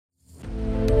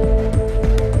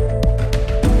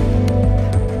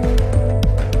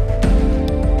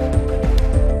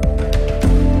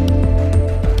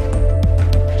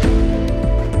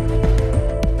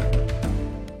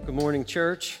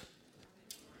church.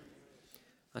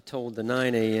 I told the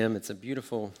 9 a.m. it's a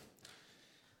beautiful,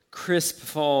 crisp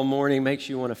fall morning. Makes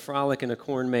you want to frolic in a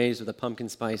corn maze with a pumpkin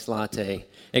spice latte.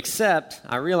 Except,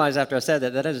 I realized after I said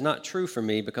that is not true for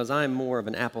me because I'm more of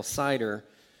an apple cider.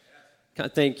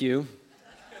 Thank you.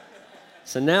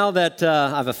 So now that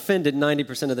I've offended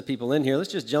 90% of the people in here,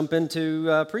 let's just jump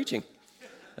into preaching.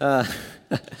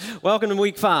 Welcome to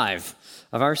week 5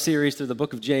 of our series through the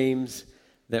book of James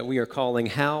that we are calling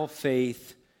How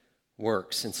Faith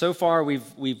Works. And so far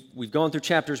we've gone through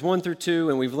chapters 1 through 2,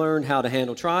 and we've learned how to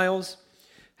handle trials,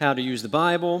 how to use the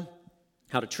Bible,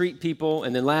 how to treat people,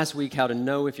 and then last week how to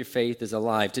know if your faith is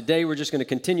alive. Today we're just going to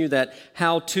continue that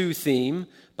how-to theme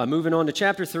by moving on to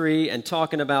chapter 3 and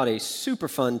talking about a super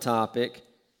fun topic,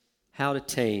 how to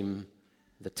tame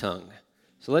the tongue.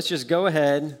 So let's just go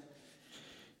ahead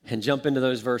and jump into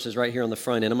those verses right here on the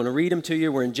front end. I'm going to read them to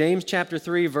you. We're in James chapter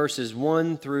 3, verses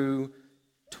 1 through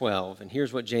 12. And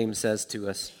here's what James says to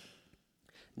us.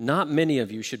 Not many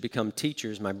of you should become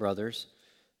teachers, my brothers,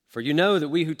 for you know that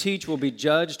we who teach will be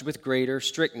judged with greater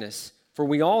strictness. For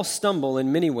we all stumble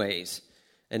in many ways.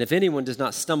 And if anyone does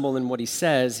not stumble in what he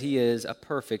says, he is a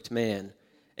perfect man,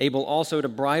 able also to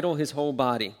bridle his whole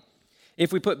body.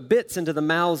 If we put bits into the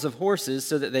mouths of horses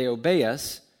so that they obey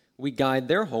us, we guide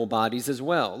their whole bodies as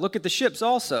well. Look at the ships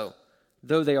also.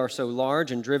 Though they are so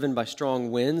large and driven by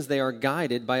strong winds, they are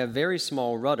guided by a very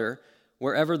small rudder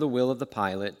wherever the will of the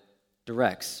pilot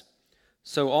directs.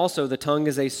 So also the tongue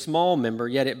is a small member,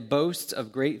 yet it boasts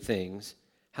of great things.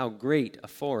 How great a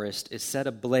forest is set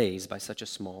ablaze by such a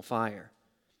small fire.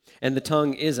 And the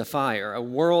tongue is a fire, a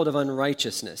world of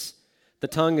unrighteousness. The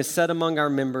tongue is set among our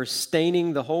members,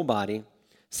 staining the whole body,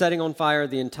 setting on fire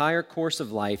the entire course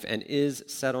of life, and is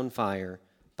set on fire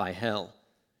by hell.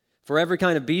 For every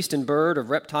kind of beast and bird, of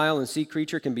reptile and sea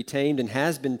creature can be tamed and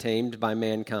has been tamed by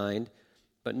mankind,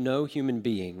 but no human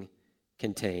being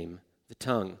can tame the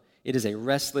tongue. It is a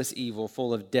restless evil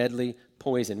full of deadly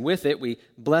poison. With it we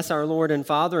bless our Lord and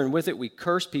Father, and with it we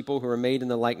curse people who are made in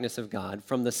the likeness of God.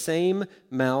 From the same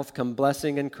mouth come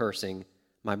blessing and cursing.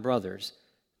 My brothers,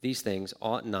 these things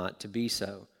ought not to be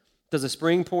so. Does a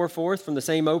spring pour forth from the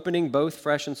same opening both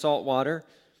fresh and salt water?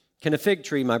 Can a fig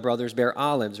tree, my brothers, bear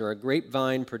olives, or a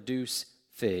grapevine produce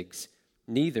figs?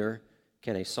 Neither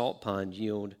can a salt pond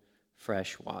yield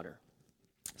fresh water.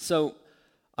 So,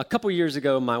 a couple years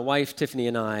ago, my wife Tiffany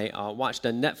and I watched a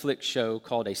Netflix show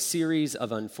called A Series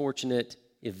of Unfortunate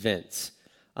Events.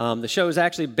 The show is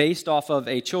actually based off of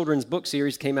a children's book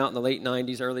series, came out in the late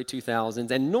 90s, early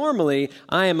 2000s, and normally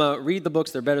I am a read the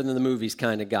books, they're better than the movies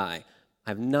kind of guy.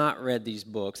 I've not read these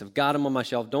books. I've got them on my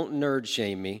shelf. Don't nerd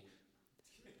shame me.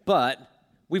 But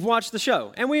we've watched the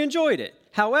show, and we enjoyed it.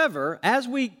 However, as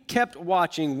we kept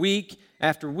watching week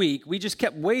after week, we just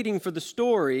kept waiting for the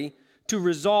story to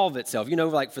resolve itself. You know,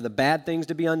 like for the bad things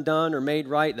to be undone or made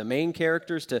right, the main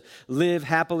characters to live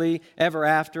happily ever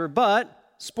after. But,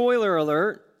 spoiler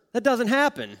alert, that doesn't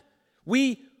happen.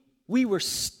 We were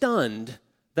stunned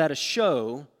that a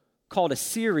show called A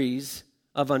Series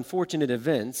of Unfortunate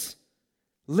Events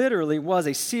literally was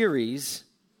a series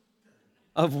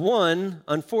of one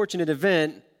unfortunate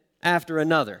event after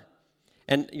another.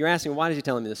 And you're asking, why is he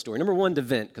telling me this story? Number one, to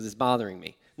vent, because it's bothering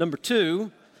me. Number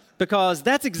two, because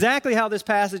that's exactly how this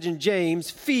passage in James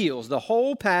feels. The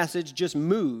whole passage just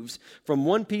moves from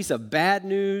one piece of bad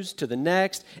news to the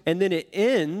next, and then it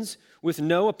ends with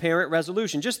no apparent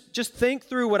resolution. Just think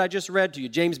through what I just read to you.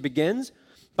 James begins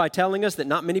by telling us that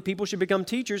not many people should become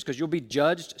teachers because you'll be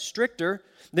judged stricter.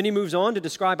 Then he moves on to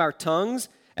describe our tongues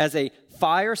as a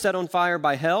fire set on fire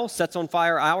by hell, sets on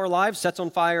fire our lives, sets on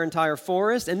fire entire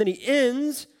forests. And then he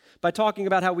ends by talking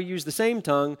about how we use the same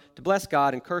tongue to bless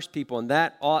God and curse people, and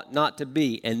that ought not to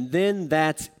be. And then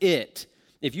that's it.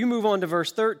 If you move on to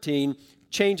verse 13,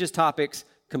 changes topics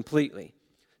completely.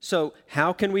 So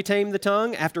how can we tame the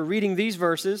tongue? After reading these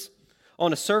verses,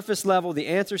 on a surface level, the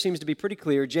answer seems to be pretty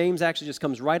clear. James actually just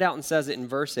comes right out and says it in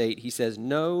verse 8. He says,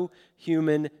 no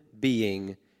human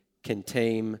being can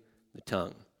tame the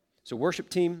tongue. So worship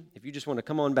team, if you just want to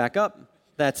come on back up,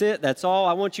 that's it, that's all.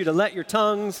 I want you to let your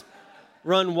tongues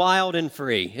run wild and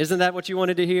free. Isn't that what you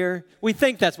wanted to hear? We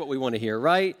think that's what we want to hear,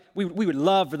 right? We would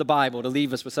love for the Bible to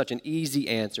leave us with such an easy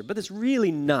answer, but it's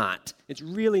really not. It's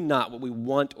really not what we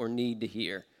want or need to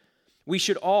hear. We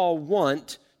should all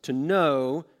want to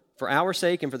know, for our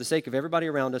sake and for the sake of everybody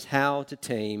around us, how to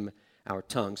tame our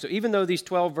tongue. So even though these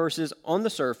 12 verses on the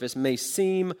surface may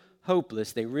seem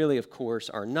hopeless, they really, of course,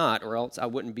 are not, or else I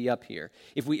wouldn't be up here.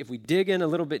 If we dig in a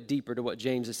little bit deeper to what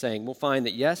James is saying, we'll find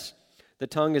that, yes, the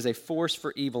tongue is a force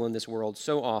for evil in this world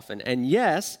so often, and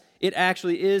yes, it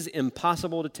actually is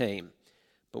impossible to tame.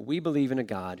 but we believe in a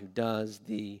God who does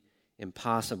the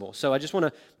impossible. So I just want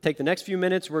to take the next few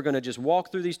minutes. We're going to just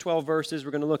walk through these 12 verses.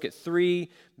 We're going to look at three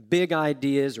big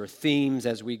ideas or themes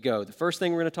as we go. The first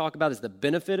thing we're going to talk about is the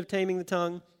benefit of taming the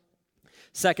tongue.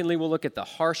 Secondly, we'll look at the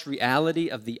harsh reality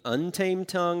of the untamed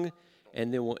tongue.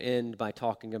 And then we'll end by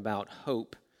talking about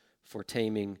hope for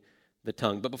taming the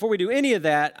tongue. But before we do any of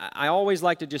that, I always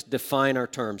like to just define our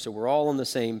terms so we're all on the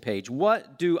same page.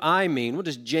 What do I mean? What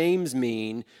does James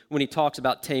mean when he talks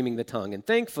about taming the tongue? And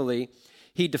thankfully,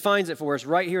 he defines it for us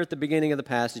right here at the beginning of the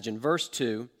passage in verse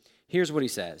 2. Here's what he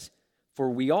says. For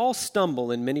we all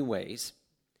stumble in many ways,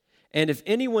 and if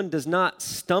anyone does not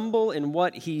stumble in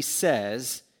what he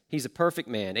says, he's a perfect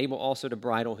man, able also to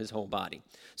bridle his whole body.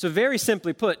 So very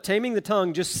simply put, taming the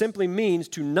tongue just simply means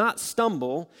to not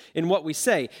stumble in what we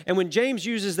say. And when James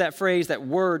uses that phrase, that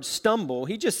word stumble,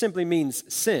 he just simply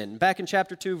means sin. Back in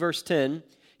chapter 2, verse 10,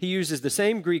 he uses the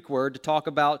same Greek word to talk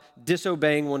about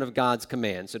disobeying one of God's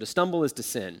commands. So to stumble is to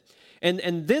sin.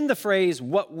 And then the phrase,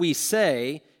 what we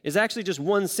say, is actually just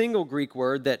one single Greek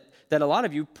word that a lot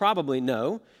of you probably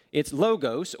know. It's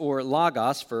logos, or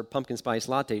logos for pumpkin spice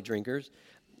latte drinkers.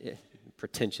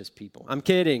 Pretentious people. I'm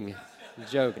kidding. I'm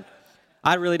joking.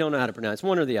 I really don't know how to pronounce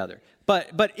one or the other.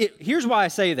 But here's why I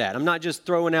say that. I'm not just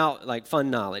throwing out like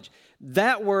fun knowledge.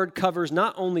 That word covers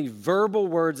not only verbal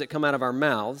words that come out of our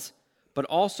mouths, but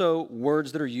also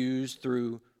words that are used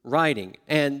through writing.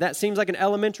 And that seems like an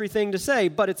elementary thing to say,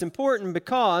 but it's important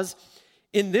because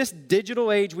in this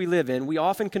digital age we live in, we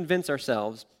often convince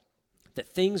ourselves that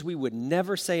things we would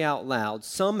never say out loud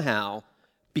somehow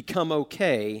become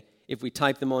okay if we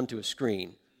type them onto a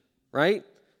screen, right?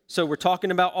 So we're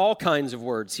talking about all kinds of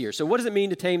words here. So what does it mean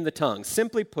to tame the tongue?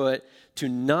 Simply put, to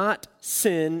not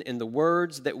sin in the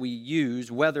words that we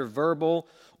use, whether verbal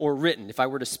or written. If I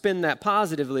were to spin that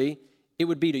positively, it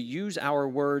would be to use our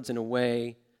words in a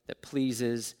way that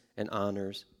pleases and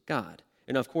honors God.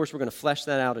 And of course, we're going to flesh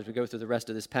that out as we go through the rest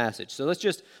of this passage. So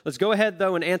let's go ahead,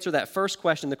 though, and answer that first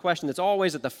question, the question that's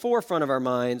always at the forefront of our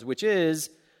minds, which is,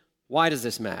 why does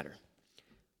this matter?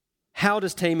 How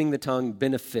does taming the tongue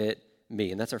benefit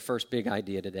me? And that's our first big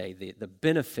idea today, the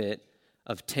benefit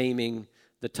of taming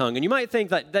the tongue. And you might think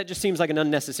that just seems like an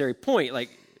unnecessary point. Like,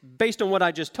 based on what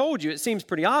I just told you, it seems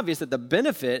pretty obvious that the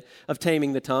benefit of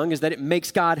taming the tongue is that it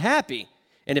makes God happy.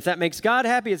 And if that makes God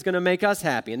happy, it's going to make us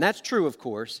happy. And that's true, of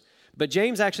course. But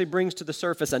James actually brings to the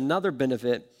surface another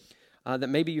benefit that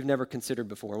maybe you've never considered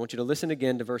before. I want you to listen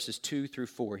again to verses 2 through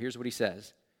 4. Here's what he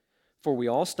says. For we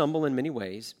all stumble in many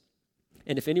ways,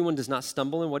 and if anyone does not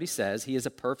stumble in what he says, he is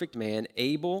a perfect man,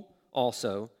 able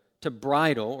also to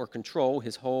bridle or control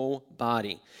his whole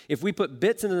body. If we put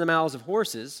bits into the mouths of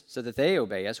horses so that they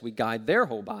obey us, we guide their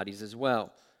whole bodies as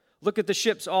well. Look at the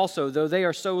ships also. Though they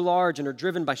are so large and are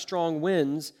driven by strong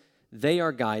winds, they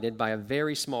are guided by a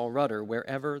very small rudder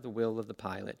wherever the will of the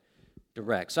pilot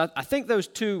directs. So I think those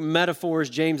two metaphors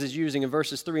James is using in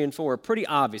verses 3 and 4 are pretty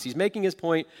obvious. He's making his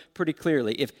point pretty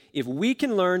clearly. If we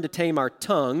can learn to tame our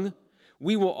tongue,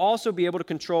 we will also be able to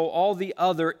control all the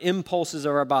other impulses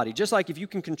of our body. Just like if you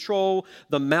can control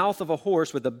the mouth of a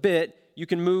horse with a bit, you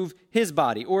can move his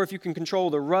body. Or if you can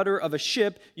control the rudder of a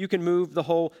ship, you can move the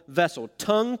whole vessel.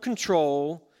 Tongue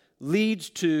control leads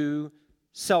to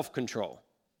self-control.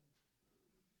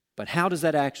 But how does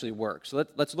that actually work? So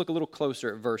let's look a little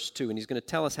closer at verse 2, and he's going to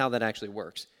tell us how that actually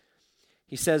works.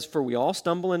 He says, for we all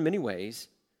stumble in many ways,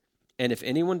 and if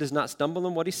anyone does not stumble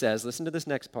in what he says, listen to this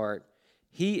next part,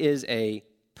 he is a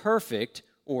perfect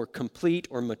or complete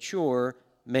or mature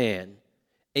man,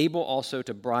 able also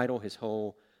to bridle his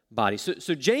whole body.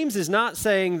 So James is not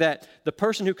saying that the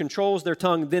person who controls their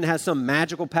tongue then has some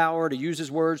magical power to use his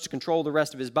words to control the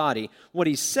rest of his body. What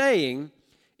he's saying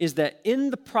is that in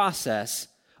the process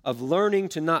of learning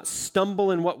to not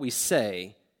stumble in what we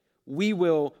say, we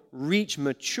will reach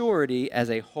maturity as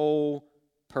a whole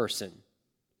person.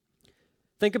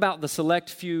 Think about the select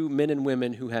few men and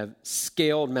women who have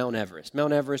scaled Mount Everest.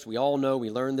 Mount Everest, we all know, we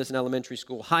learned this in elementary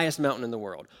school, highest mountain in the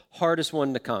world, hardest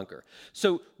one to conquer.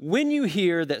 So when you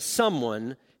hear that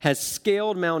someone has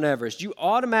scaled Mount Everest, you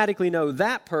automatically know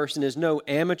that person is no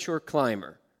amateur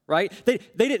climber, right? They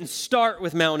didn't start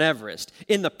with Mount Everest.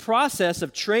 In the process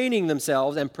of training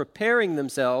themselves and preparing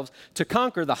themselves to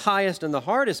conquer the highest and the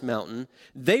hardest mountain,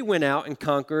 they went out and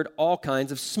conquered all kinds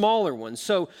of smaller ones.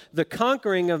 So the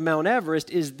conquering of Mount Everest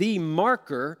is the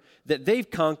marker that they've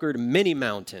conquered many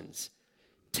mountains.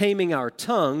 Taming our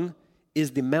tongue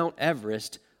is the Mount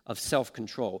Everest of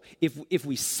self-control. If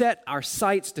we set our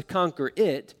sights to conquer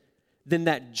it, then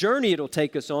that journey it'll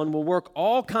take us on will work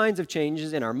all kinds of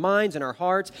changes in our minds and our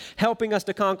hearts, helping us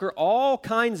to conquer all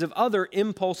kinds of other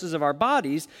impulses of our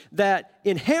bodies that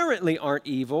inherently aren't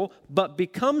evil, but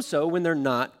become so when they're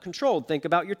not controlled. Think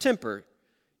about your temper,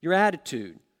 your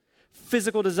attitude,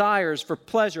 physical desires for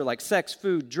pleasure like sex,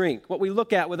 food, drink, what we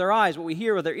look at with our eyes, what we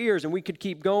hear with our ears, and we could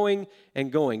keep going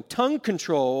and going. Tongue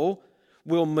control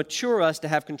will mature us to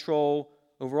have control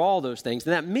over all those things.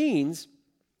 And that means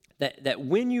that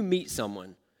when you meet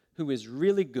someone who is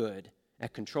really good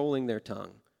at controlling their tongue,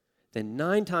 then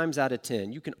 9 times out of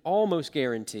 10, you can almost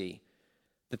guarantee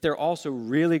that they're also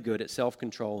really good at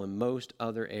self-control in most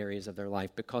other areas of their life,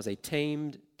 because a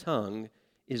tamed tongue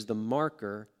is the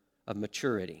marker of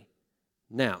maturity.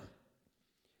 Now,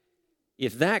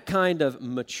 if that kind of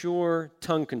mature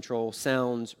tongue control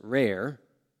sounds rare,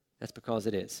 that's because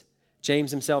it is.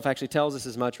 James himself actually tells us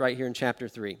as much right here in chapter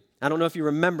 3. I don't know if you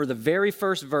remember the very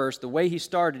first verse, the way he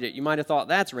started it. You might have thought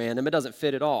that's random. It doesn't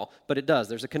fit at all, but it does.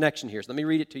 There's a connection here. So let me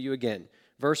read it to you again.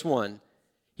 Verse 1,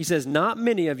 he says, "Not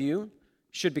many of you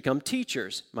should become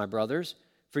teachers, my brothers,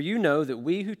 for you know that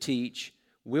we who teach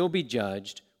will be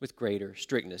judged with greater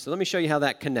strictness." So let me show you how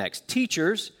that connects.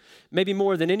 Teachers, maybe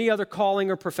more than any other calling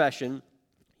or profession,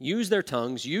 use their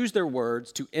tongues, use their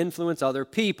words to influence other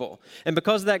people. And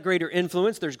because of that greater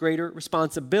influence, there's greater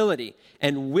responsibility.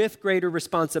 And with greater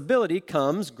responsibility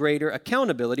comes greater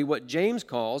accountability, what James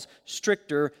calls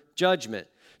stricter judgment.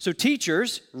 So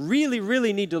teachers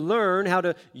really need to learn how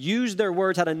to use their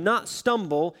words, how to not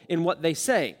stumble in what they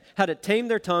say, how to tame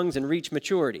their tongues and reach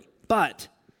maturity. But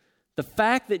the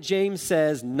fact that James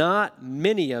says not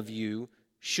many of you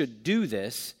should do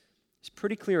this is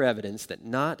pretty clear evidence that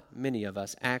not many of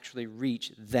us actually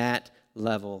reach that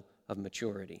level of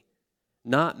maturity.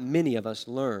 Not many of us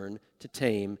learn to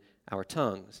tame our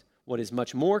tongues. What is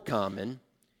much more common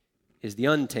is the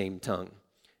untamed tongue.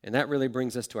 And that really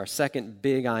brings us to our second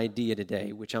big idea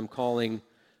today, which I'm calling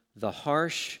the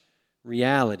harsh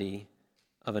reality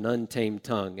of an untamed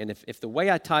tongue. And if the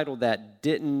way I titled that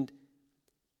didn't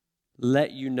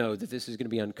let you know that this is going to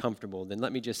be uncomfortable, then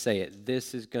let me just say it.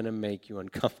 This is going to make you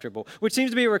uncomfortable, which seems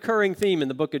to be a recurring theme in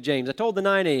the book of James. I told the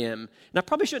 9 a.m., and I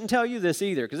probably shouldn't tell you this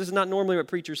either, because this is not normally what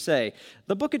preachers say.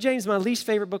 The book of James is my least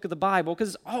favorite book of the Bible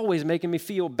because it's always making me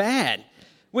feel bad,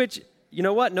 which, you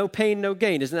know what? No pain, no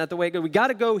gain. Isn't that the way it goes? We got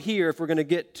to go here if we're going to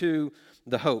get to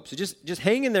the hope. So just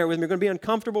hang in there with me. We're going to be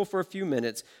uncomfortable for a few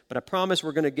minutes, but I promise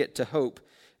we're going to get to hope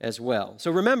as well.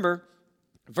 So remember,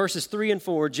 verses 3 and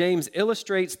 4, James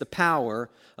illustrates the power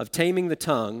of taming the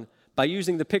tongue by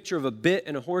using the picture of a bit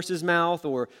in a horse's mouth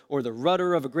or the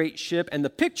rudder of a great ship. And the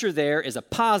picture there is a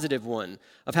positive one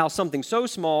of how something so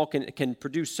small can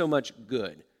produce so much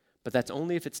good. But that's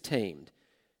only if it's tamed.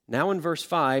 Now in verse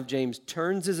 5, James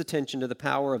turns his attention to the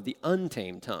power of the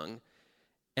untamed tongue.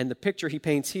 And the picture he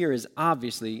paints here is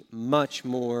obviously much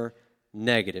more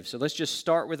negative. So let's just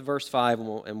start with verse 5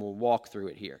 and we'll walk through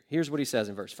it here. Here's what he says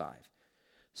in verse 5.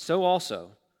 "So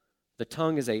also, the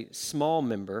tongue is a small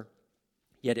member,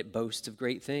 yet it boasts of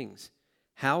great things.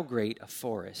 How great a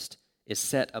forest is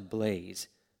set ablaze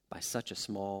by such a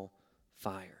small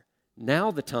fire."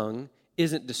 Now the tongue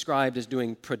isn't described as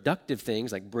doing productive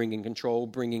things like bringing control,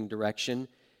 bringing direction.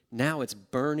 Now it's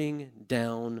burning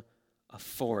down a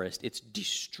forest. It's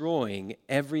destroying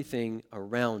everything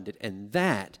around it. And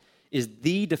that is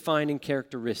the defining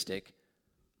characteristic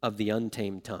of the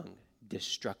untamed tongue,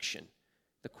 destruction.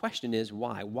 The question is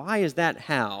why? Why is that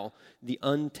how the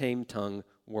untamed tongue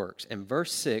works? And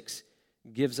verse 6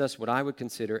 gives us what I would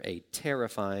consider a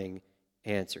terrifying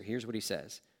answer. Here's what he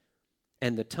says.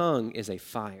 "And the tongue is a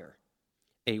fire,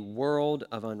 a world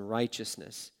of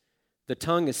unrighteousness. The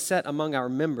tongue is set among our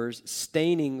members,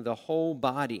 staining the whole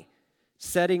body,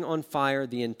 setting on fire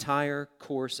the entire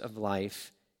course of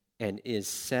life, and is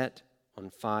set on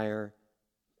fire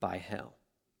by hell."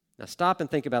 Now stop and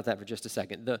think about that for just a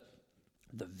second.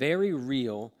 The very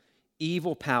real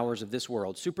evil powers of this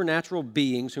world, supernatural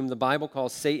beings whom the Bible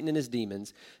calls Satan and his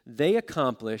demons, they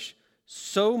accomplish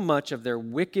so much of their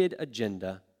wicked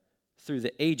agenda through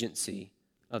the agency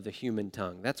of the human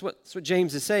tongue. That's what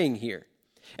James is saying here.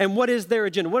 And what is their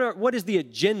agenda? What is the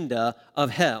agenda of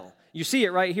hell? You see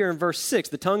it right here in verse 6.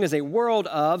 The tongue is a world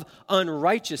of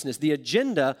unrighteousness. The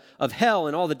agenda of hell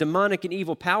and all the demonic and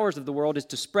evil powers of the world is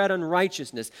to spread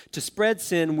unrighteousness, to spread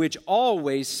sin, which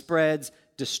always spreads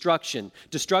destruction.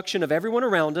 Destruction of everyone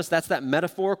around us. That's that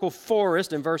metaphorical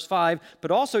forest in verse 5.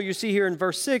 But also you see here in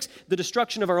verse 6, the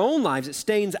destruction of our own lives. It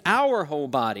stains our whole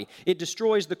body. It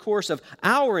destroys the course of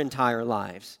our entire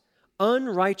lives.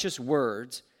 Unrighteous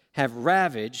words have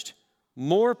ravaged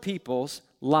more people's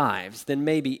lives than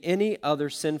maybe any other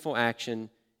sinful action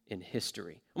in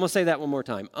history. I'm going to say that one more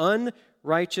time.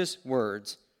 Unrighteous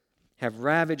words have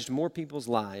ravaged more people's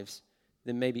lives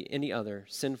than maybe any other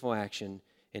sinful action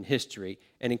in history.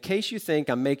 And in case you think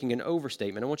I'm making an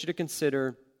overstatement, I want you to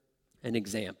consider an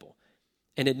example.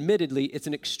 And admittedly, it's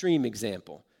an extreme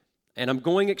example. And I'm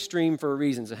going extreme for a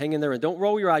reason, so hang in there and don't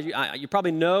roll your eyes. You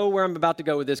probably know where I'm about to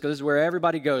go with this, because this is where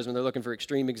everybody goes when they're looking for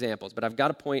extreme examples. But I've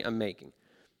got a point I'm making.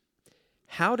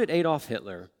 How did Adolf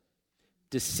Hitler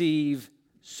deceive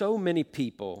so many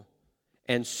people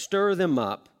and stir them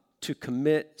up to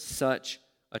commit such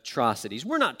atrocities?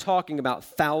 We're not talking about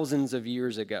thousands of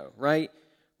years ago, right?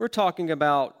 We're talking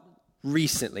about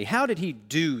recently. How did he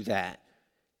do that?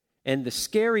 And the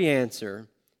scary answer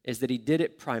is that he did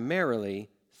it primarily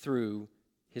through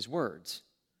his words.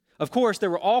 Of course,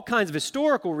 there were all kinds of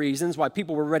historical reasons why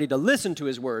people were ready to listen to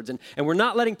his words, and we're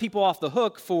not letting people off the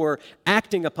hook for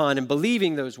acting upon and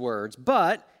believing those words,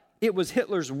 but it was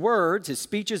Hitler's words, his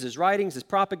speeches, his writings, his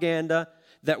propaganda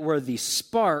that were the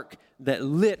spark that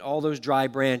lit all those dry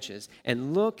branches.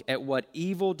 And look at what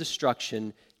evil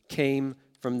destruction came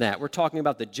from that. We're talking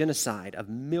about the genocide of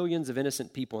millions of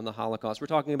innocent people in the Holocaust. We're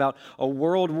talking about a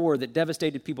world war that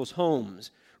devastated people's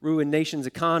homes, ruined nations'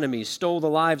 economies, stole the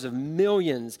lives of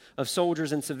millions of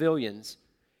soldiers and civilians.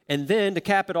 And then, to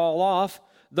cap it all off,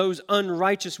 those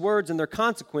unrighteous words and their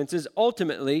consequences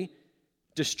ultimately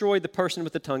destroyed the person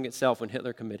with the tongue itself when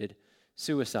Hitler committed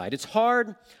suicide. It's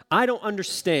hard. I don't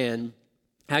understand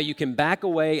how you can back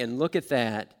away and look at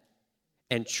that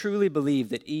and truly believe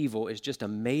that evil is just a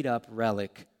made-up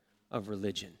relic of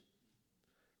religion.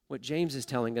 What James is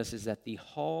telling us is that the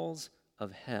halls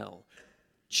of hell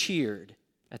cheered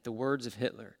at the words of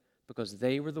Hitler because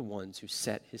they were the ones who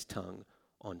set his tongue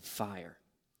on fire.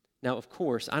 Now, of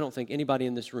course, I don't think anybody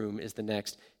in this room is the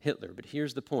next Hitler, but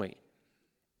here's the point.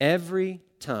 Every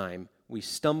time we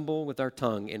stumble with our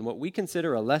tongue in what we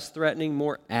consider a less threatening,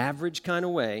 more average kind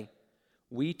of way,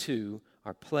 we too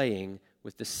are playing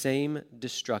with the same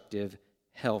destructive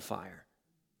hellfire.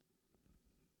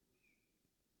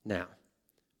 Now,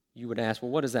 you would ask,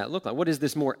 well, what does that look like? What is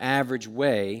this more average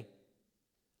way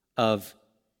of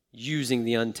using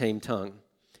the untamed tongue?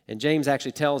 And James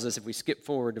actually tells us, if we skip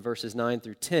forward to verses 9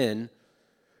 through 10,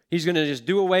 he's going to just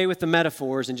do away with the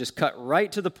metaphors and just cut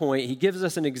right to the point. He gives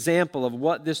us an example of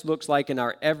what this looks like in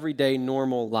our everyday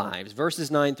normal lives.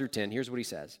 Verses 9 through 10, here's what he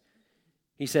says.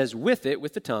 He says, with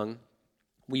the tongue,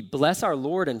 we bless our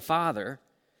Lord and Father,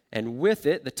 and with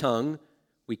it, the tongue,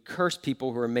 we curse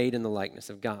people who are made in the likeness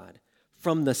of God.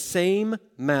 From the same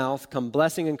mouth come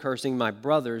blessing and cursing. My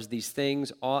brothers, these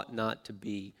things ought not to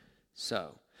be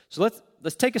so. So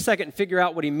let's take a second and figure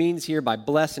out what he means here by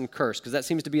bless and curse, because that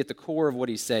seems to be at the core of what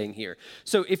he's saying here.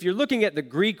 So if you're looking at the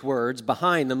Greek words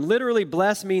behind them, literally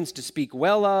bless means to speak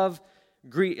well of.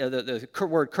 The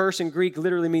word curse in Greek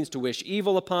literally means to wish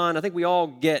evil upon. I think we all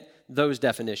get those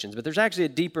definitions, but there's actually a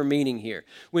deeper meaning here.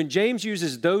 When James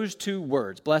uses those two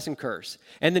words, bless and curse,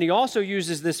 and then he also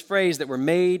uses this phrase that we're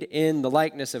made in the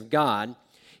likeness of God,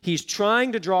 he's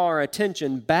trying to draw our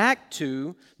attention back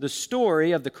to the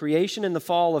story of the creation and the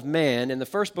fall of man in the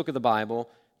first book of the Bible,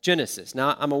 Genesis.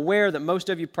 Now, I'm aware that most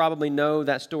of you probably know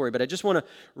that story, but I just want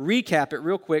to recap it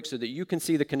real quick so that you can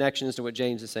see the connections to what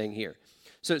James is saying here.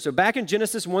 So back in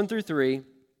Genesis 1 through 3,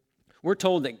 we're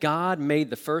told that God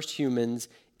made the first humans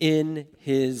in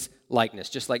his likeness,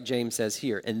 just like James says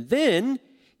here. And then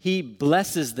he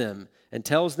blesses them and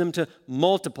tells them to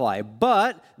multiply.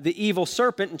 But the evil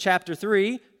serpent in chapter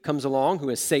 3 comes along, who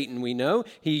is Satan, we know.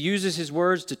 He uses his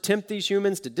words to tempt these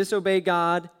humans to disobey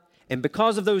God. And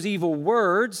because of those evil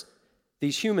words,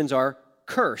 these humans are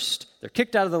cursed. They're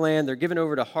kicked out of the land. They're given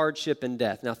over to hardship and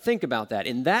death. Now think about that.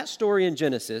 In that story in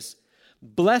Genesis,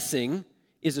 blessing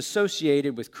is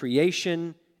associated with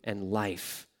creation and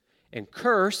life. And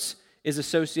curse is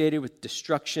associated with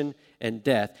destruction and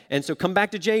death. And so come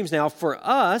back to James now. For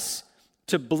us,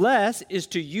 to bless is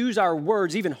to use our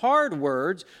words, even hard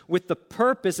words, with the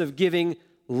purpose of giving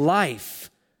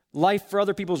life. Life for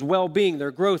other people's well-being,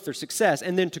 their growth, their success.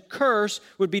 And then to curse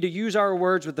would be to use our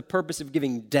words with the purpose of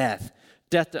giving death.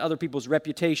 Death to other people's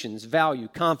reputations, value,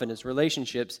 confidence,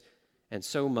 relationships, and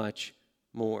so much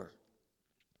more.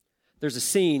 There's a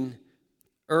scene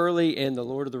early in the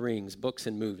Lord of the Rings books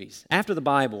and movies. After the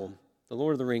Bible, the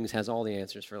Lord of the Rings has all the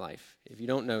answers for life. If you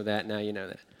don't know that, now you know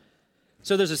that.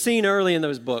 So there's a scene early in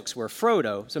those books where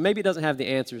Frodo, so maybe it doesn't have the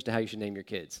answers to how you should name your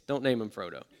kids. Don't name them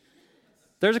Frodo.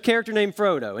 There's a character named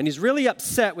Frodo, and he's really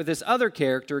upset with this other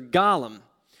character, Gollum.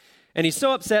 And he's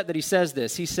so upset that he says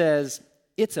this. He says,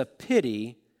 "It's a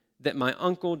pity that my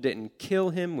uncle didn't kill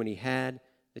him when he had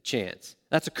the chance.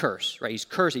 That's a curse, right? He's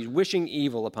cursed. He's wishing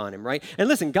evil upon him, right? And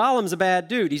listen, Gollum's a bad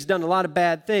dude. He's done a lot of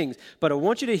bad things. But I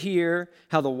want you to hear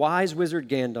how the wise wizard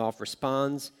Gandalf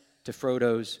responds to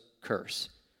Frodo's curse.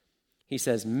 He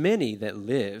says, many that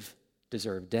live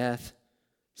deserve death.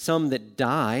 Some that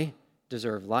die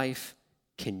deserve life.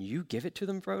 Can you give it to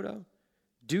them, Frodo?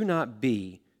 Do not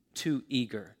be too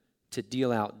eager to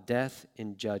deal out death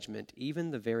in judgment.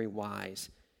 Even the very wise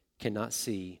cannot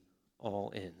see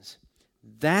all ends.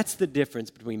 That's the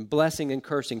difference between blessing and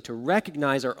cursing, to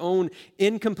recognize our own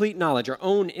incomplete knowledge, our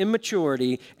own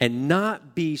immaturity, and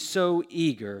not be so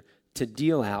eager to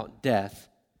deal out death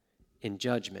in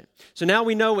judgment. So now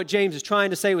we know what James is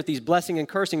trying to say with these blessing and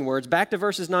cursing words. Back to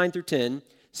verses 9 through 10.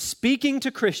 Speaking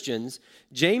to Christians,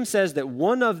 James says that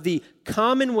one of the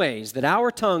common ways that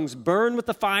our tongues burn with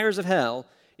the fires of hell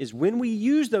is when we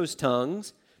use those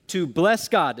tongues to bless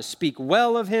God, to speak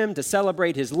well of him, to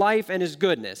celebrate his life and his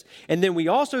goodness. And then we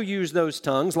also use those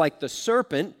tongues, like the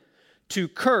serpent, to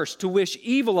curse, to wish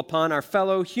evil upon our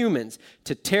fellow humans,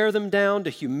 to tear them down, to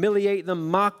humiliate them,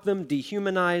 mock them,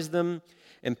 dehumanize them,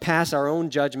 and pass our own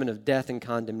judgment of death and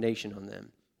condemnation on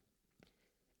them.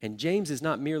 And James is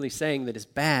not merely saying that it's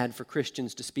bad for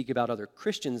Christians to speak about other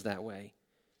Christians that way.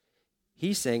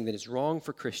 He's saying that it's wrong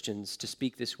for Christians to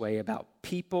speak this way about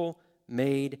people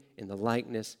made in the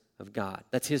likeness of God.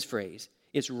 That's his phrase.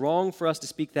 It's wrong for us to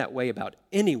speak that way about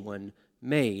anyone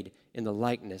made in the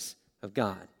likeness of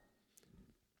God.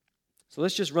 So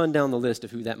let's just run down the list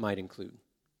of who that might include.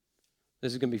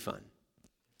 This is going to be fun.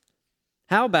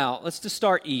 How about, let's just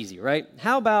start easy, right?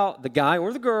 How about the guy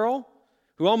or the girl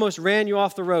who almost ran you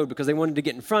off the road because they wanted to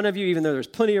get in front of you even though there's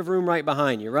plenty of room right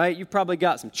behind you, right? You've probably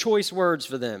got some choice words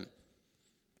for them.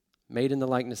 Made in the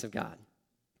likeness of God.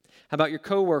 How about your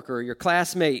coworker or your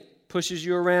classmate pushes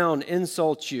you around,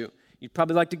 insults you? You'd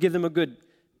probably like to give them a good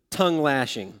tongue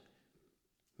lashing.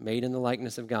 Made in the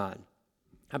likeness of God.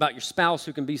 How about your spouse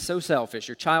who can be so selfish,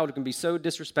 your child who can be so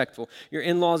disrespectful, your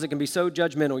in-laws that can be so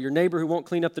judgmental, your neighbor who won't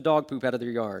clean up the dog poop out of their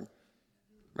yard,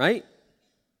 right?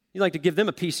 You'd like to give them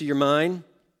a piece of your mind.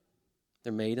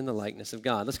 They're made in the likeness of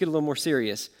God. Let's get a little more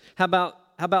serious. How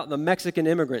about the Mexican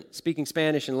immigrant speaking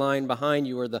Spanish in line behind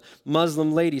you, or the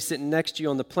Muslim lady sitting next to you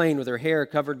on the plane with her hair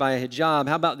covered by a hijab?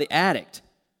 How about the addict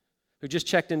who just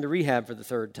checked into rehab for the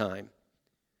third time?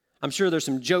 I'm sure there's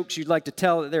some jokes you'd like to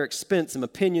tell at their expense, some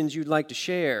opinions you'd like to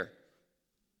share.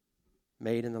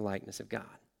 Made in the likeness of God.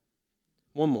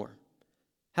 One more.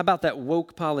 How about that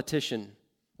woke politician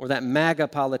or that MAGA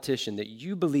politician that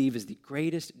you believe is the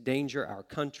greatest danger our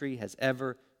country has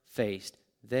ever faced?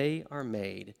 They are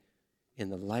made in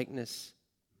the likeness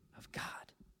of God.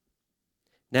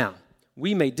 Now,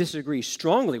 we may disagree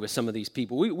strongly with some of these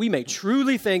people. We may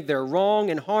truly think they're wrong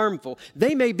and harmful.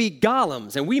 They may be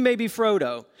Gollums and we may be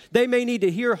Frodo. They may need to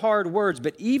hear hard words,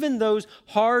 but even those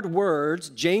hard words,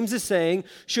 James is saying,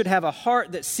 should have a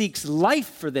heart that seeks life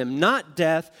for them, not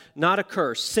death, not a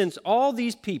curse. Since all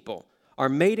these people are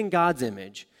made in God's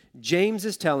image, James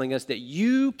is telling us that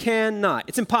you cannot,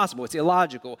 it's impossible, it's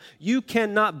illogical, you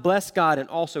cannot bless God and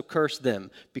also curse them,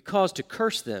 because to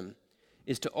curse them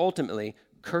is to ultimately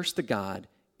curse the God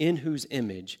in whose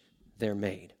image they're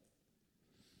made.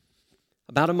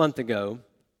 About a month ago,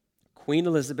 Queen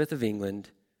Elizabeth of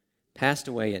England passed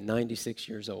away at 96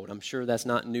 years old. I'm sure that's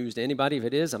not news to anybody. If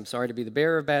it is, I'm sorry to be the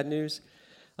bearer of bad news.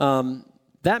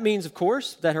 That means, of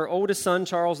course, that her oldest son,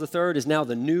 Charles III, is now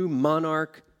the new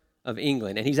monarch of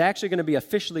England. And he's actually going to be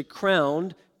officially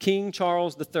crowned King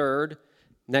Charles III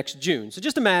next June. So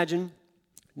just imagine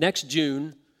next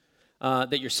June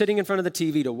that you're sitting in front of the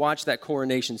TV to watch that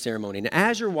coronation ceremony. And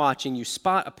as you're watching, you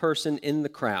spot a person in the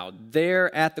crowd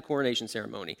there at the coronation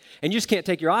ceremony. And you just can't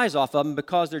take your eyes off of them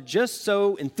because they're just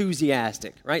so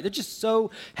enthusiastic, right? They're just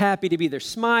so happy to be there,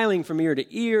 smiling from ear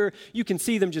to ear. You can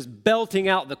see them just belting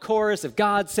out the chorus of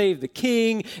God Save the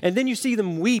King. And then you see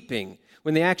them weeping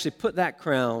when they actually put that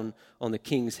crown on the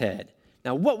king's head.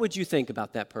 Now, what would you think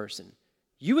about that person?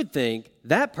 You would think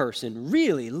that person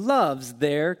really loves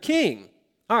their king.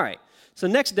 All right. So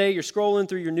next day, you're scrolling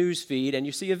through your news feed and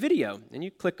you see a video and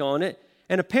you click on it.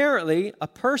 And apparently, a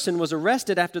person was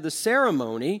arrested after the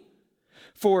ceremony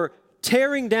for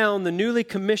tearing down the newly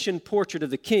commissioned portrait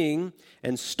of the king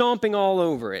and stomping all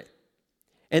over it.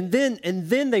 And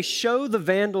then they show the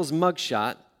vandal's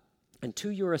mugshot, and to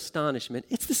your astonishment,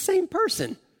 it's the same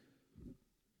person.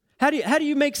 How do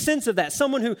you make sense of that?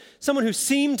 Someone who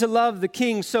seemed to love the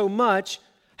king so much,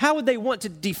 how would they want to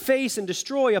deface and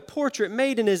destroy a portrait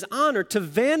made in his honor? To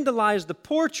vandalize the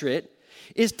portrait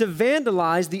is to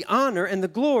vandalize the honor and the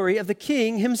glory of the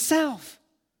king himself.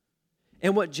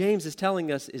 And what James is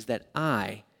telling us is that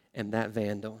I am that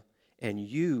vandal, and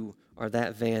you are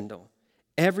that vandal.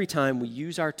 Every time we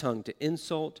use our tongue to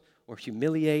insult or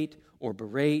humiliate or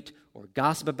berate or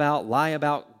gossip about, lie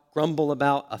about, grumble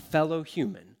about a fellow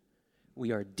human,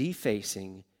 we are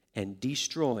defacing and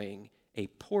destroying a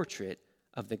portrait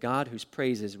of the God whose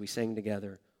praises we sang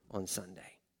together on Sunday.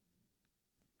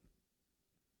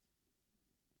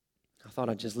 I thought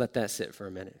I'd just let that sit for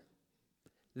a minute.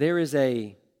 There is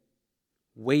a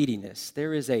weightiness,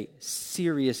 there is a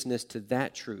seriousness to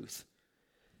that truth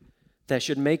that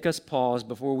should make us pause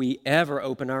before we ever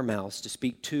open our mouths to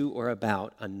speak to or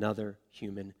about another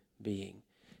human being.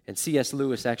 And C.S.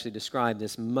 Lewis actually described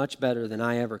this much better than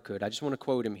I ever could. I just want to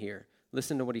quote him here.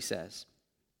 Listen to what he says.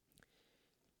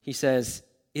 He says,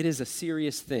 "It is a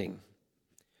serious thing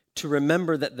to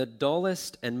remember that the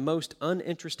dullest and most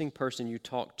uninteresting person you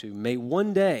talk to may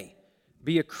one day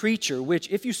be a creature which,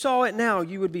 if you saw it now,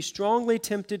 you would be strongly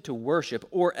tempted to worship,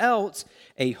 or else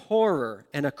a horror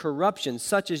and a corruption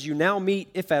such as you now meet,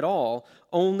 if at all,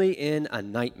 only in a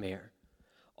nightmare.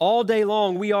 All day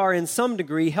long, we are in some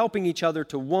degree helping each other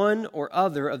to one or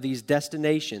other of these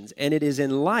destinations, and it is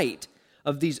in light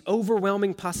of these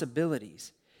overwhelming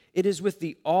possibilities, it is with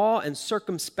the awe and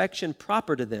circumspection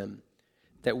proper to them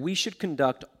that we should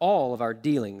conduct all of our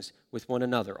dealings with one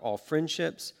another, all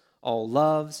friendships, all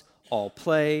loves, all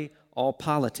play, all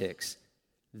politics.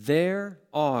 There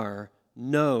are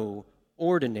no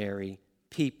ordinary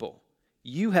people.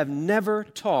 You have never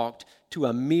talked to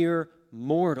a mere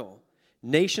mortal.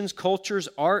 Nations, cultures,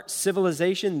 art,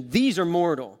 civilization, these are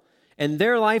mortal. And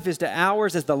their life is to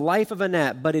ours as the life of a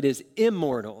gnat, but it is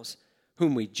immortals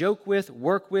whom we joke with,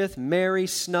 work with, marry,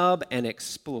 snub, and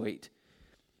exploit.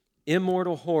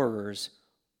 Immortal horrors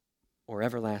or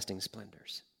everlasting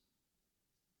splendors."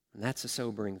 And that's a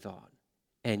sobering thought.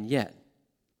 And yet,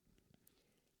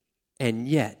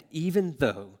 even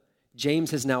though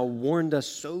James has now warned us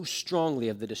so strongly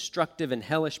of the destructive and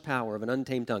hellish power of an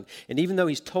untamed tongue, and even though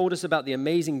he's told us about the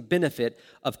amazing benefit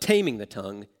of taming the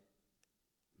tongue,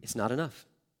 it's not enough.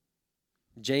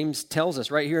 James tells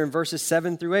us right here in verses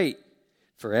 7 through 8,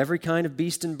 "For every kind of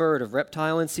beast and bird, of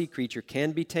reptile and sea creature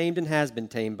can be tamed and has been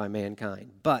tamed by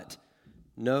mankind, but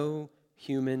no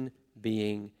human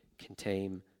being can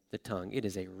tame the tongue. It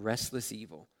is a restless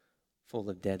evil full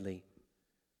of deadly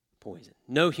poison."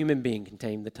 No human being can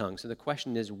tame the tongue. So the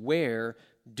question is, where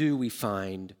do we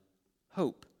find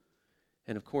hope?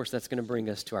 And of course, that's going to bring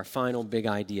us to our final big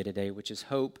idea today, which is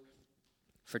hope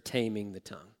for taming the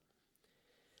tongue.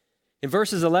 In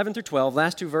verses 11 through 12,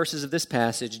 last two verses of this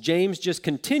passage, James just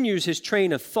continues his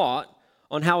train of thought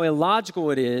on how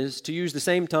illogical it is to use the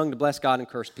same tongue to bless God and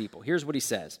curse people. Here's what he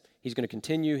says. He's going to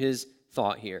continue his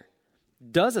thought here.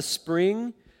 "Does a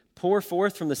spring pour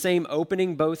forth from the same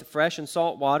opening both fresh and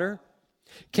salt water?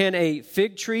 Can a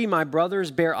fig tree, my brothers,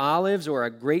 bear olives, or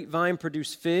a grapevine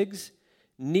produce figs?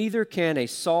 Neither can a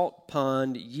salt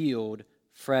pond yield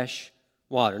fresh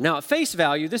water." Now, at face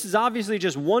value, this is obviously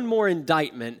just one more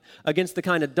indictment against the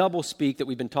kind of doublespeak that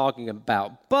we've been talking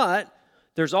about. But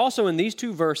there's also in these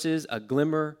two verses a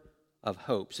glimmer of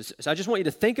hope. So I just want you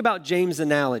to think about James'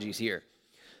 analogies here.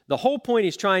 The whole point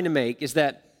he's trying to make is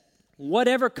that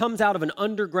whatever comes out of an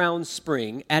underground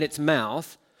spring at its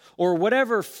mouth, or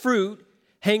whatever fruit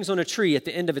hangs on a tree at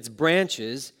the end of its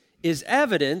branches, is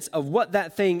evidence of what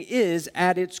that thing is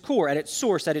at its core, at its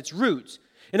source, at its roots.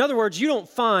 In other words, you don't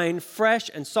find fresh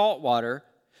and salt water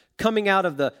coming out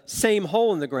of the same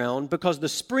hole in the ground because the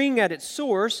spring at its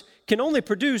source can only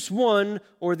produce one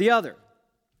or the other.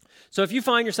 So if you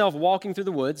find yourself walking through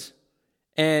the woods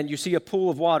and you see a pool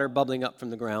of water bubbling up from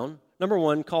the ground, number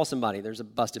one, call somebody. There's a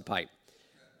busted pipe.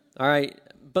 All right,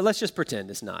 but let's just pretend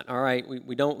it's not. All right,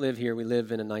 we don't live here. We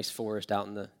live in a nice forest out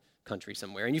in the country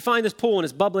somewhere. And you find this pool and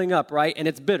it's bubbling up, right? And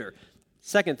it's bitter.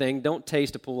 Second thing, don't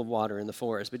taste a pool of water in the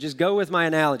forest, but just go with my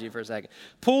analogy for a second.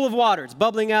 Pool of water, it's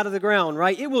bubbling out of the ground,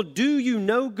 right? It will do you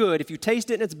no good if you taste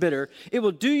it and it's bitter. It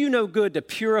will do you no good to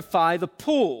purify the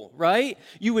pool, right?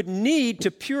 You would need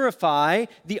to purify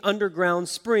the underground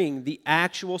spring, the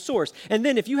actual source. And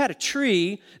then if you had a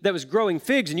tree that was growing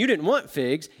figs and you didn't want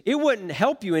figs, it wouldn't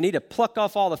help you any to pluck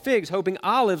off all the figs, hoping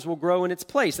olives will grow in its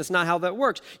place. That's not how that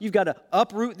works. You've got to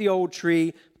uproot the old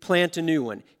tree, plant a new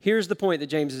one. Here's the point that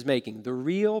James is making. The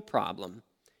real problem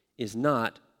is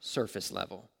not surface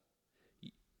level.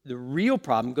 The real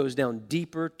problem goes down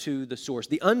deeper to the source.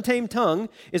 The untamed tongue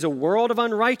is a world of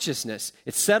unrighteousness.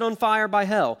 It's set on fire by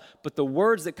hell. But the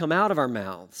words that come out of our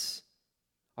mouths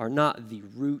are not the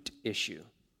root issue.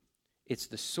 It's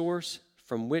the source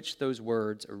from which those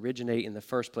words originate in the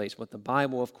first place, what the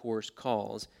Bible, of course,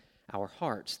 calls our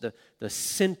hearts, the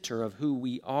center of who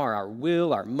we are, our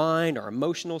will, our mind, our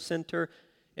emotional center.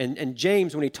 And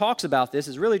James, when he talks about this,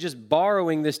 is really just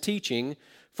borrowing this teaching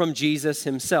from Jesus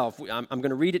himself. I'm going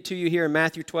to read it to you here in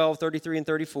Matthew 12, 33 and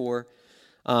 34.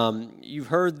 You've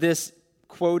heard this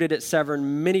quoted at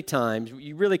Severn many times.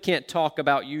 You really can't talk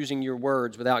about using your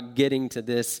words without getting to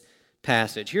this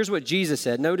passage. Here's what Jesus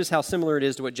said. Notice how similar it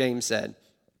is to what James said.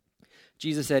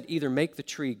 Jesus said, either make the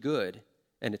tree good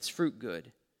and its fruit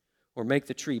good, or make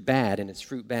the tree bad and its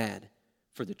fruit bad.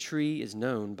 For the tree is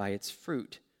known by its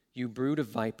fruit. You brood of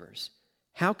vipers,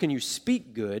 how can you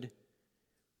speak good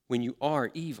when you are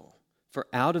evil? For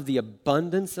out of the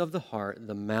abundance of the heart,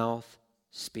 the mouth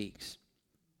speaks.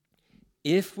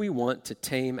 If we want to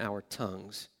tame our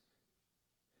tongues,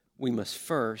 we must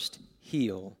first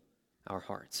heal our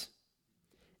hearts.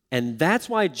 And that's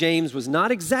why James was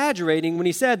not exaggerating when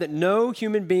he said that no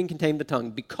human being can tame the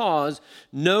tongue, because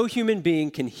no human being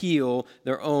can heal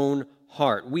their own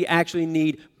heart. We actually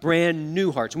need brand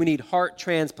new hearts. We need heart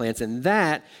transplants, and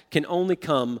that can only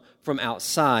come from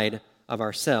outside of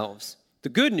ourselves. The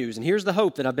good news, and here's the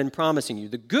hope that I've been promising you.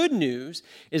 The good news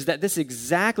is that this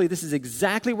is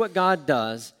exactly what God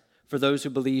does for those who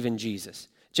believe in Jesus.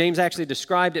 James actually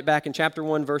described it back in chapter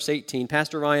 1, verse 18.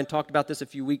 Pastor Ryan talked about this a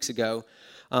few weeks ago.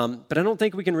 But I don't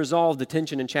think we can resolve the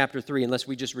tension in chapter 3 unless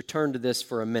we just return to this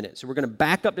for a minute. So we're going to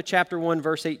back up to chapter 1,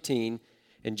 verse 18,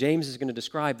 and James is going to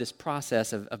describe this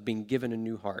process of being given a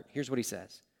new heart. Here's what he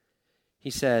says.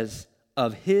 He says,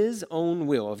 of his own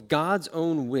will, of God's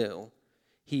own will,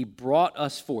 he brought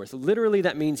us forth. Literally,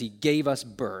 that means he gave us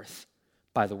birth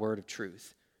by the word of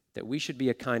truth, that we should be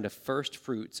a kind of first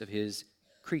fruits of his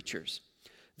creatures.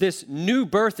 This new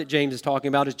birth that James is talking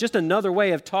about is just another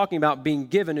way of talking about being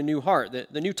given a new heart.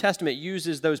 The New Testament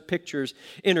uses those pictures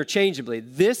interchangeably.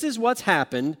 This is what's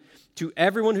happened to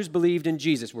everyone who's believed in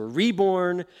Jesus. We're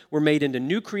reborn, we're made into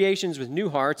new creations with new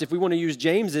hearts. If we want to use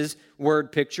James's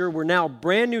word picture, we're now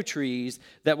brand new trees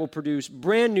that will produce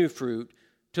brand new fruit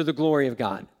to the glory of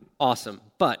God. Awesome.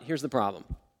 But here's the problem.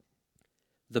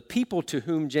 The people to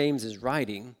whom James is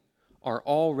writing are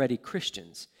already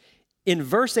Christians. In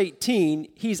verse 18,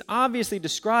 he's obviously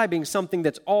describing something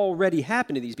that's already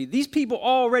happened to these people. These people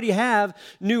already have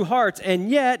new hearts, and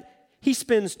yet he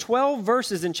spends 12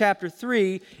 verses in chapter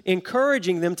 3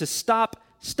 encouraging them to stop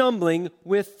stumbling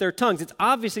with their tongues. It's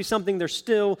obviously something they're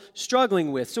still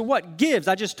struggling with. So what gives?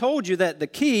 I just told you that the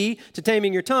key to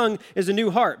taming your tongue is a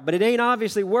new heart, but it ain't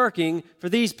obviously working for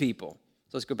these people.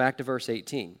 So let's go back to verse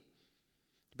 18.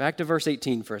 Back to verse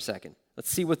 18 for a second. Let's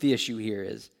see what the issue here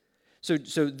is. So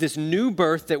this new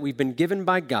birth that we've been given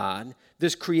by God,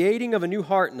 this creating of a new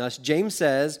heart in us, James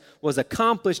says, was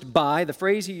accomplished by, the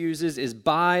phrase he uses is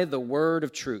by the word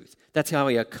of truth. That's how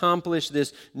he accomplished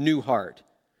this new heart.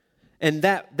 And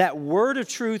that word of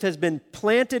truth has been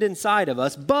planted inside of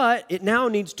us, but it now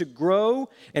needs to grow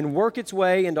and work its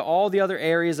way into all the other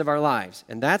areas of our lives.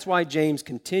 And that's why James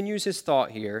continues his thought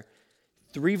here.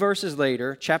 3 verses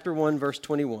later, chapter 1, verse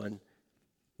 21.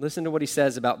 Listen to what he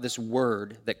says about this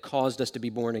word that caused us to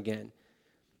be born again.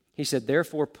 He said,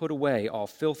 therefore put away all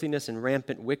filthiness and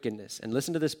rampant wickedness. And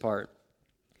listen to this part.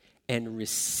 And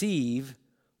receive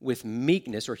with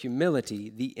meekness or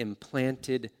humility the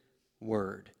implanted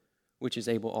word, which is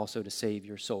able also to save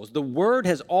your souls. The word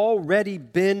has already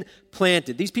been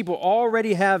planted. These people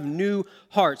already have new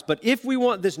hearts. But if we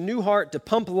want this new heart to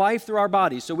pump life through our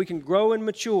bodies so we can grow and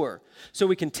mature, so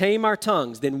we can tame our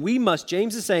tongues, then we must,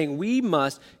 James is saying, we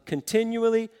must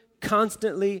continually,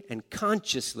 constantly, and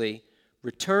consciously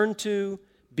return to,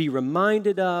 be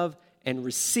reminded of, and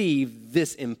receive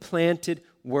this implanted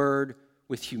word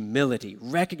with humility,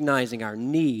 recognizing our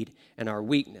need and our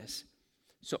weakness.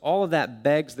 So all of that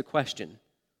begs the question,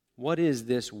 what is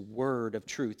this word of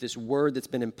truth, this word that's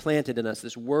been implanted in us,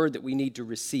 this word that we need to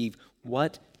receive?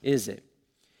 What is it?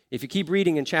 If you keep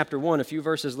reading in chapter 1, a few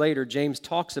verses later, James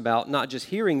talks about not just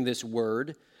hearing this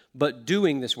word, but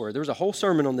doing this word. There was a whole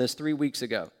sermon on this 3 weeks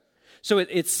ago. So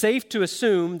it's safe to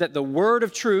assume that the word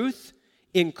of truth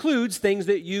includes things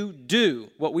that you do,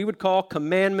 what we would call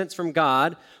commandments from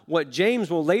God, what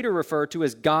James will later refer to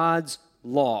as God's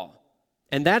law.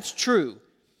 And that's true.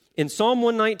 In Psalm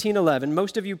 119:11,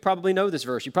 most of you probably know this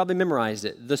verse. You probably memorized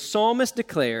it. The psalmist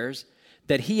declares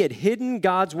that he had hidden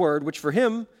God's word, which for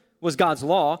him was God's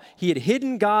law. He had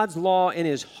hidden God's law in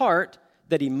his heart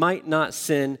that he might not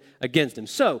sin against him.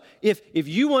 So if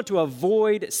you want to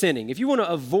avoid sinning, if you want to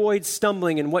avoid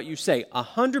stumbling in what you say,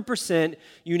 100%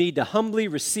 you need to humbly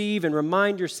receive and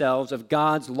remind yourselves of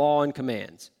God's law and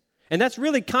commands. And that's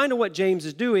really kind of what James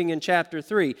is doing in chapter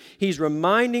 3. He's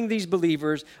reminding these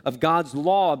believers of God's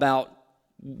law about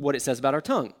what it says about our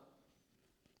tongue.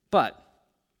 But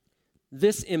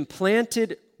this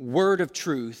implanted word of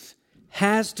truth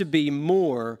has to be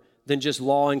more than just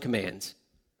law and commands.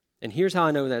 And here's how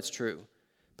I know that's true.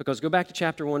 Because go back to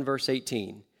chapter 1, verse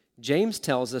 18. James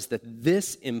tells us that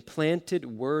this implanted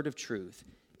word of truth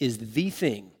is the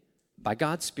thing by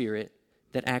God's Spirit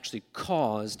that actually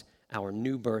caused our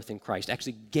new birth in Christ,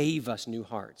 actually gave us new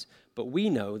hearts. But we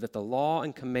know that the law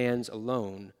and commands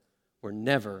alone were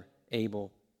never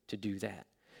able to do that.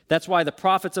 That's why the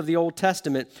prophets of the Old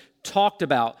Testament talked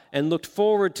about and looked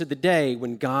forward to the day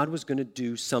when God was going to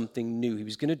do something new. He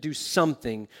was going to do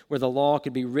something where the law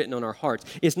could be written on our hearts.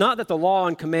 It's not that the law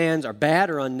and commands are bad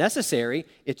or unnecessary.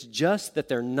 It's just that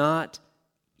they're not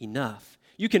enough.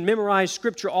 You can memorize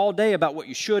Scripture all day about what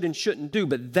you should and shouldn't do,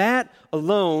 but that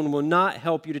alone will not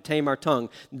help you to tame our tongue.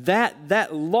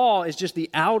 That law is just the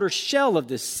outer shell of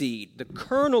this seed, the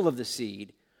kernel of the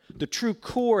seed. The true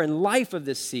core and life of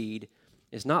this seed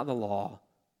is not the law,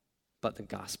 but the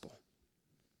gospel.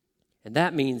 And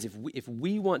that means if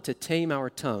we want to tame our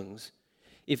tongues,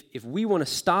 if we want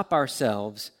to stop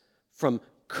ourselves from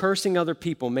cursing other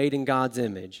people made in God's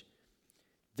image,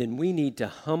 then we need to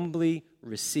humbly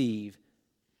receive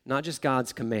not just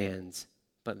God's commands,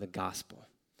 but the gospel.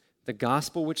 The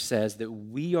gospel which says that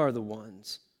we are the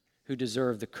ones who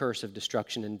deserve the curse of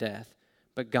destruction and death,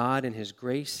 but God in His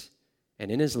grace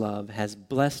and in His love has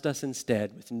blessed us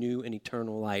instead with new and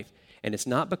eternal life. And it's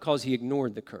not because He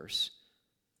ignored the curse,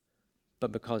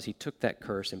 but because He took that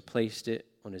curse and placed it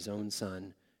on His own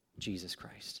Son, Jesus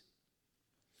Christ.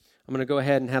 I'm going to go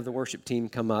ahead and have the worship team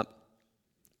come up.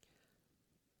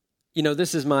 You know,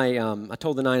 this is my, I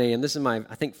told the 9 a.m., this is my,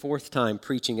 I think, 4th time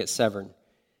preaching at Severn.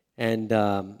 And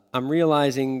I'm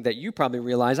realizing that you probably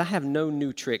realize I have no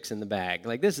new tricks in the bag.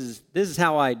 Like this is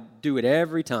how I do it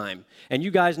every time. And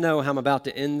you guys know how I'm about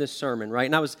to end this sermon, right?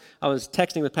 And I was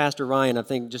texting with Pastor Ryan, I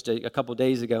think just a couple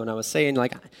days ago, and I was saying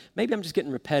like maybe I'm just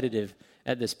getting repetitive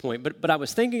at this point. But I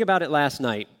was thinking about it last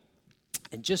night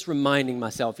and just reminding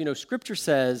myself, you know, Scripture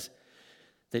says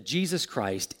that Jesus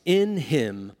Christ, in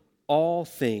Him all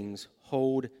things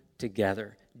hold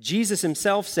together. Jesus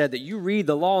Himself said that you read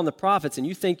the law and the prophets and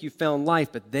you think you found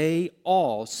life, but they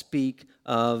all speak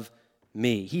of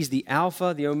me. He's the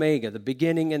Alpha, the Omega, the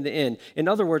beginning and the end. In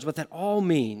other words, what that all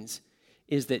means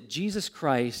is that Jesus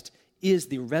Christ is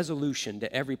the resolution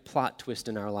to every plot twist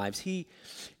in our lives. He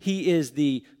is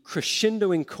the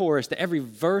crescendoing chorus that every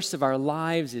verse of our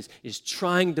lives is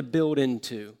trying to build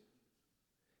into.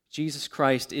 Jesus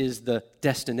Christ is the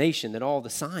destination that all the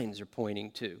signs are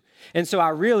pointing to. And so I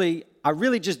really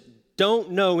just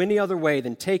don't know any other way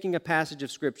than taking a passage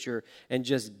of Scripture and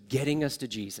just getting us to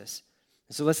Jesus.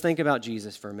 And so let's think about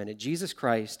Jesus for a minute. Jesus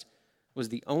Christ was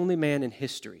the only man in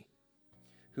history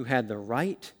who had the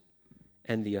right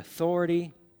and the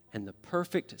authority and the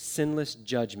perfect sinless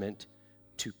judgment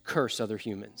to curse other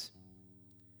humans.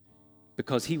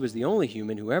 Because He was the only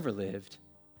human who ever lived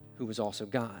who was also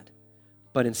God.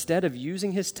 But instead of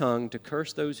using His tongue to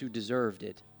curse those who deserved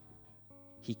it,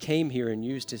 He came here and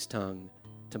used His tongue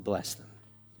to bless them.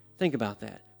 Think about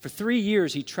that. For 3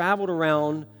 years, He traveled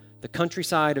around the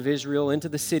countryside of Israel into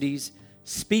the cities,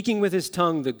 speaking with His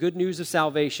tongue the good news of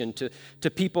salvation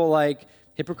to people like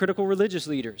hypocritical religious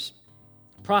leaders,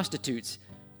 prostitutes,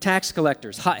 tax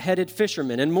collectors, hot-headed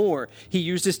fishermen, and more. He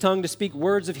used His tongue to speak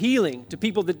words of healing to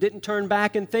people that didn't turn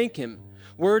back and thank Him.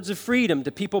 Words of freedom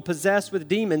to people possessed with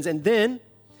demons. And then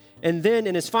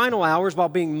in His final hours, while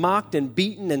being mocked and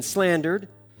beaten and slandered,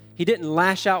 He didn't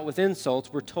lash out with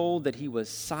insults. We're told that He was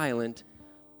silent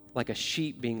like a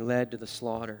sheep being led to the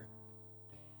slaughter.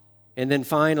 And then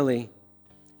finally,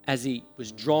 as He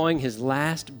was drawing His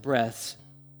last breaths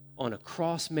on a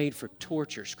cross made for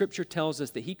torture, Scripture tells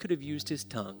us that He could have used His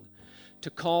tongue to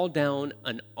call down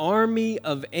an army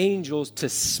of angels to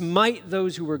smite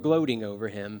those who were gloating over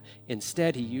Him.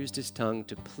 Instead, He used His tongue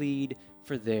to plead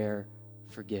for their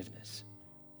forgiveness.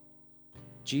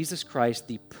 Jesus Christ,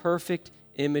 the perfect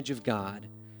image of God,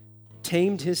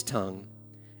 tamed His tongue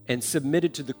and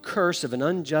submitted to the curse of an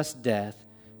unjust death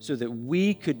so that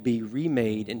we could be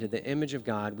remade into the image of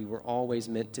God we were always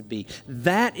meant to be.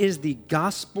 That is the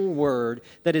gospel word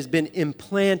that has been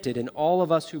implanted in all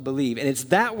of us who believe. And it's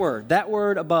that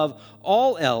word above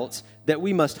all else, that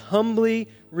we must humbly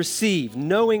receive,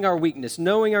 knowing our weakness,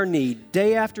 knowing our need,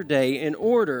 day after day, in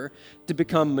order to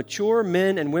become mature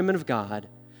men and women of God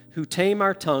who tame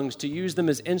our tongues to use them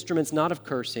as instruments not of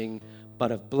cursing,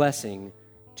 but of blessing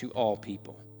to all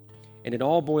people. And it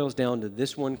all boils down to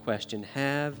this one question: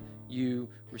 have you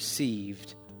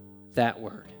received that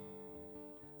word?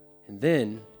 And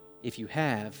then, if you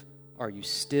have, are you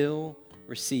still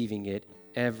receiving it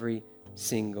every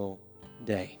single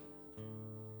day?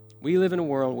 We live in a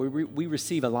world where we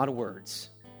receive a lot of words.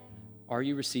 Are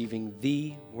you receiving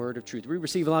the word of truth? We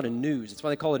receive a lot of news. That's why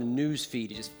they call it a news feed.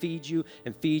 It just feeds you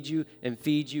and feeds you and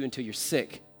feeds you until you're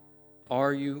sick.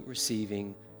 Are you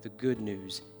receiving the good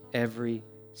news every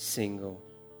single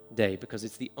day? Because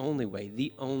it's the only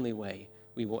way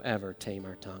we will ever tame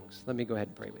our tongues. Let me go ahead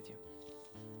and pray with you.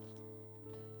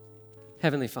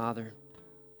 Heavenly Father,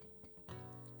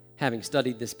 having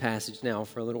studied this passage now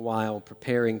for a little while,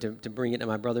 preparing to bring it to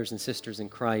my brothers and sisters in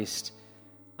Christ,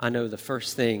 I know the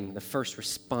first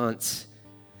response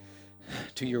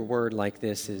to your word like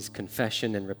this is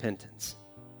confession and repentance.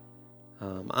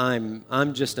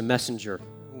 I'm just a messenger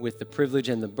with the privilege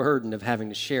and the burden of having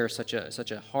to share such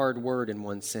a hard word in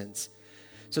one sense.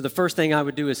 So the first thing I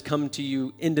would do is come to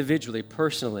you individually,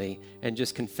 personally, and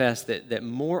just confess that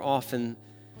more often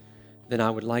than I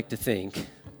would like to think,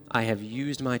 I have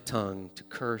used my tongue to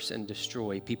curse and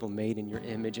destroy people made in your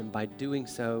image, and by doing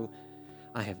so,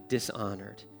 I have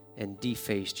dishonored and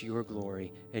defaced your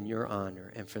glory and your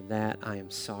honor, and for that I am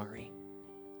sorry.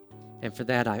 And for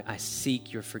that I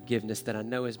seek your forgiveness that I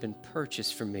know has been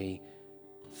purchased for me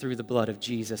through the blood of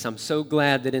Jesus. I'm so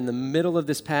glad that in the middle of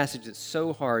this passage that's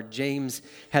so hard, James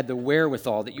had the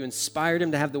wherewithal, that you inspired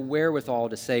him to have the wherewithal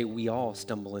to say, we all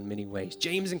stumble in many ways.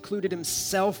 James included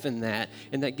himself in that,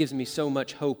 and that gives me so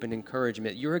much hope and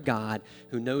encouragement. You're a God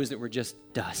who knows that we're just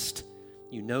dust.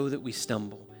 You know that we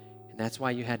stumble, and that's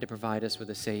why you had to provide us with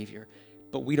a Savior.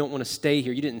 But we don't want to stay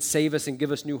here. You didn't save us and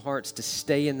give us new hearts to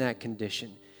stay in that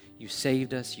condition. You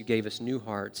saved us. You gave us new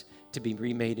hearts to be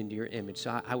remade into your image.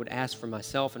 So I would ask for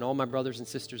myself and all my brothers and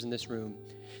sisters in this room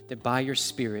that by your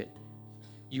Spirit,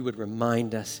 you would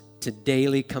remind us to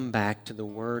daily come back to the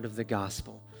word of the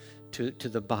gospel, to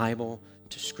the Bible,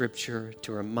 to Scripture,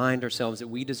 to remind ourselves that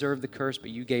we deserve the curse,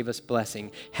 but you gave us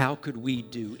blessing. How could we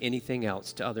do anything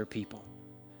else to other people?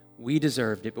 We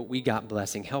deserved it, but we got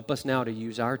blessing. Help us now to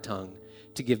use our tongue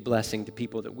to give blessing to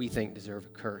people that we think deserve a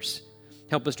curse.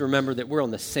 Help us to remember that we're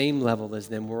on the same level as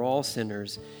them. We're all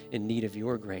sinners in need of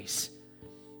your grace.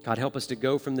 God, help us to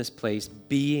go from this place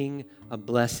being a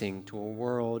blessing to a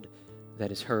world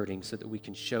that is hurting so that we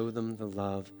can show them the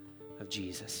love of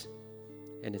Jesus.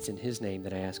 And it's in his name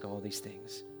that I ask all these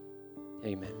things.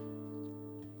 Amen.